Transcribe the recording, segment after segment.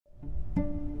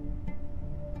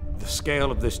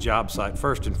scale of this job site,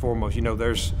 first and foremost, you know,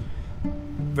 there's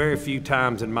very few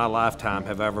times in my lifetime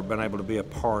have I ever been able to be a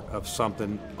part of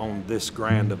something on this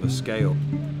grand of a scale.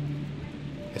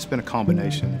 It's been a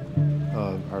combination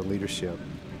of our leadership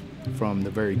from the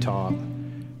very top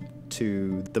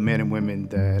to the men and women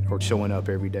that are showing up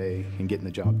every day and getting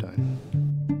the job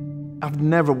done. I've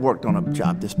never worked on a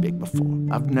job this big before.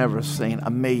 I've never seen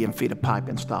 1,000,000 feet of pipe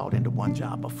installed into one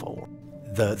job before.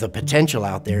 The potential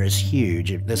out there is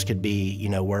huge. This could be, you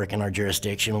know, work in our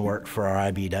jurisdiction, work for our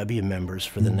IBEW members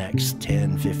for the next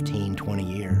 10, 15, 20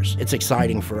 years. It's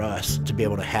exciting for us to be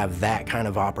able to have that kind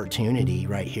of opportunity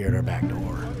right here at our back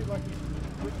door.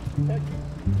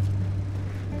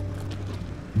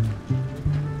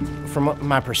 From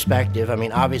my perspective, I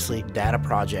mean, obviously data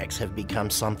projects have become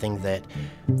something that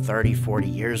 30, 40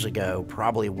 years ago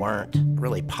probably weren't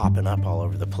really popping up all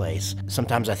over the place.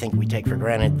 Sometimes I think we take for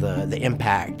granted the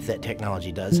impact that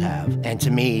technology does have. And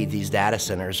to me, these data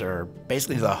centers are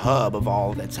basically the hub of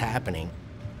all that's happening.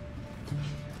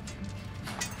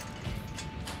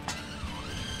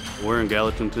 We're in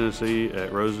Gallatin, Tennessee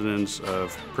at Rosenden's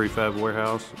prefab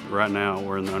warehouse. Right now,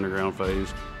 we're in the underground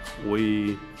phase.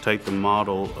 We take the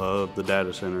model of the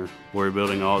data center. We're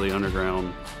building all the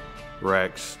underground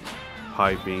racks,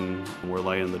 piping, we're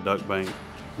laying the duct bank.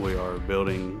 We are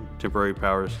building temporary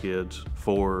power skids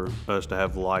for us to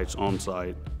have lights on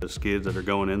site. The skids that are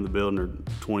going in the building are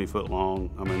 20 foot long.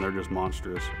 I mean, they're just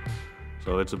monstrous.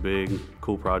 So it's a big,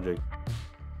 cool project.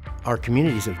 Our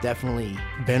communities have definitely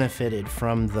benefited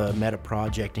from the Meta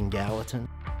project in Gallatin.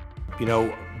 You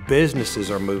know,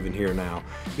 businesses are moving here now.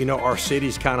 You know, our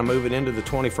city's kind of moving into the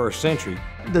 21st century.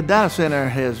 The data center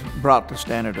has brought the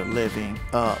standard of living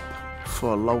up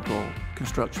for local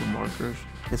construction workers.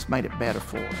 It's made it better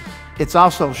for us. It's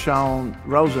also shown,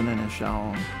 Rosenden has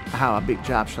shown, how a big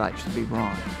job site should be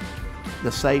run.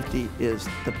 The safety is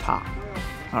the top,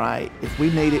 all right? If we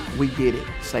need it, we get it,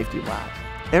 safety-wise.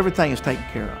 Everything is taken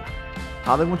care of.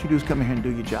 All they want you to do is come in here and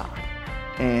do your job.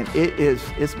 And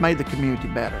it's made the community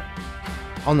better.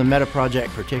 On the Meta project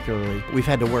particularly, we've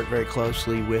had to work very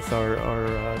closely with our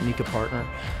NECA partner,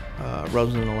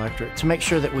 Rosenden Electric, to make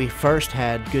sure that we first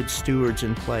had good stewards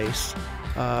in place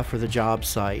for the job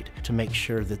site to make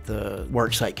sure that the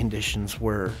work site conditions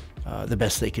were the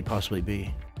best they could possibly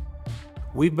be.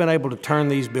 We've been able to turn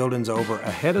these buildings over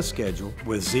ahead of schedule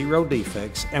with 0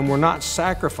 defects, and we're not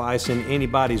sacrificing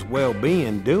anybody's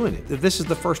well-being doing it. This is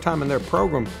the first time in their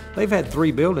program they've had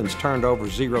 3 buildings turned over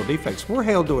 0 defects. We're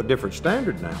held to a different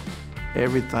standard now.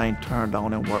 Everything turned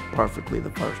on and worked perfectly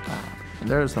the first time. And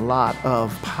there's a lot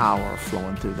of power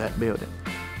flowing through that building,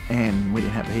 and we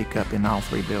didn't have a hiccup in all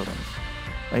 3 buildings.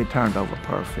 They turned over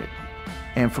perfect.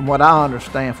 And from what I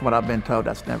understand, from what I've been told,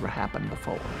 that's never happened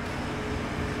before.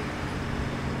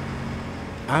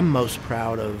 I'm most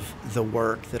proud of the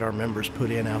work that our members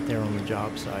put in out there on the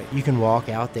job site. You can walk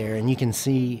out there and you can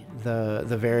see the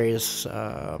various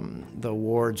the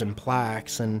awards and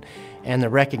plaques and the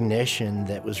recognition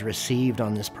that was received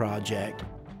on this project.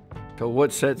 So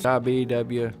what sets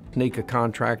IBEW, NECA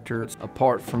Contractors,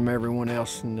 apart from everyone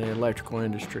else in the electrical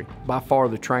industry? By far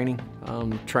the training.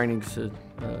 Training's the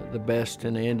best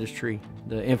in the industry.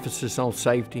 The emphasis on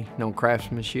safety, on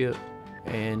craftsmanship,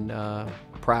 and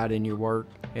pride in your work.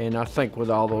 And I think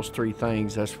with all those 3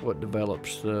 things, that's what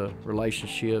develops the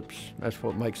relationships, that's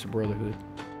what makes the brotherhood.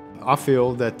 I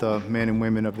feel that the men and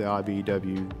women of the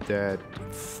IBEW that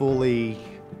fully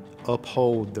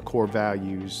uphold the core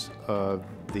values of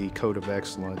the Code of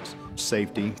Excellence,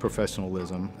 safety,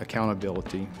 professionalism,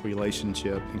 accountability,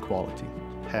 relationship, and quality,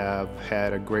 have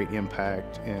had a great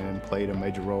impact and played a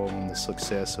major role in the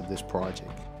success of this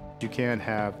project. You can't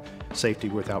have safety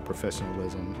without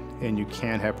professionalism, and you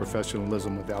can't have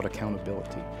professionalism without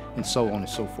accountability, and so on and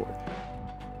so forth.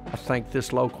 I think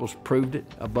this local's proved it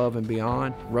above and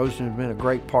beyond. Rosenden's been a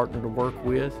great partner to work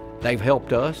with. They've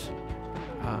helped us.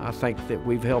 I think that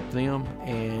we've helped them,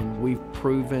 and we've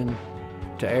proven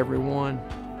to everyone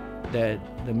that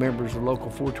the members of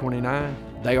Local 429,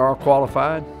 they are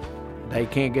qualified. They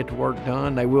can't get the work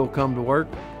done. They will come to work,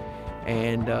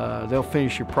 and they'll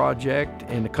finish your project,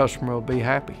 and the customer will be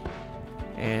happy.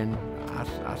 And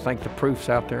I think the proof's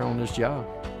out there on this job.